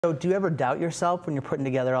So do you ever doubt yourself when you're putting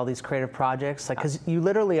together all these creative projects? Like, because you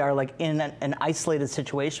literally are like in an isolated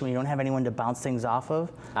situation where you don't have anyone to bounce things off of.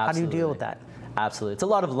 Absolutely. How do you deal with that? Absolutely. It's a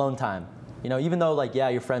lot of alone time. You know, even though like, yeah,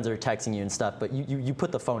 your friends are texting you and stuff, but you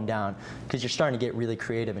put the phone down because you're starting to get really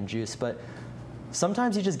creative and juice. But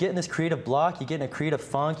sometimes you just get in this creative block, you get in a creative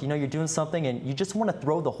funk, you know, you're doing something and you just want to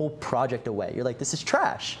throw the whole project away. You're like, this is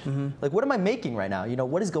trash. Like, what am I making right now? You know,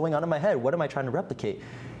 what is going on in my head? What am I trying to replicate?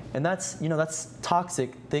 And that's, you know, that's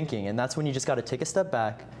toxic thinking. And that's when you just got to take a step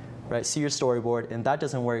back, right? See your storyboard, and that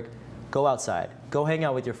doesn't work. Go outside. Go hang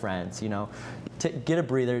out with your friends, you know. Get a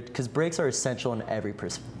breather, because breaks are essential in every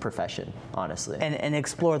profession, honestly. And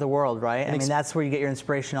explore the world, right? I mean, that's where you get your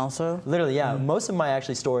inspiration also? Literally, yeah. Most of my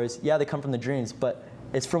stories, yeah, they come from the dreams, but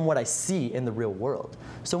it's from what I see in the real world.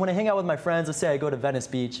 So when I hang out with my friends, let's say I go to Venice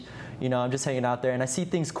Beach, you know, I'm just hanging out there, and I see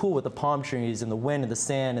things cool with the palm trees and the wind and the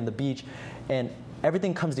sand and the beach, and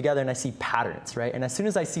everything comes together and I see patterns, right? And as soon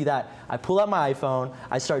as I see that, I pull out my iPhone,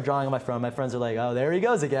 I start drawing on my phone. My friends are like, oh, there he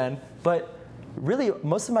goes again. But really,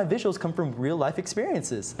 most of my visuals come from real life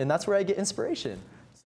experiences, and that's where I get inspiration.